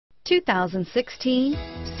2016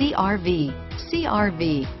 CR-V.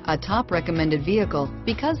 CR-V, a top recommended vehicle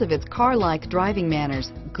because of its car-like driving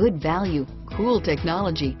manners, good value, cool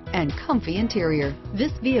technology, and comfy interior.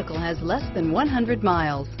 This vehicle has less than 100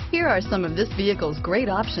 miles. Here are some of this vehicle's great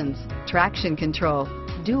options: traction control,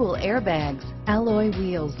 dual airbags, alloy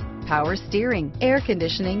wheels, power steering, air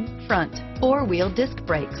conditioning, front, four-wheel disc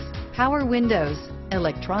brakes, power windows,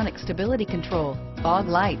 electronic stability control, fog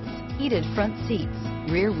lights, heated front seats,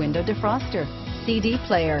 rear window defroster, CD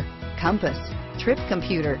player, compass, trip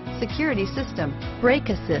computer, security system, brake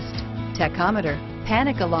assist, tachometer,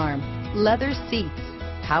 panic alarm, leather seats,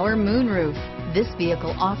 power moonroof. This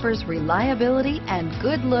vehicle offers reliability and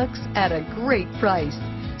good looks at a great price.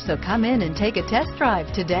 So come in and take a test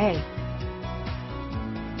drive today.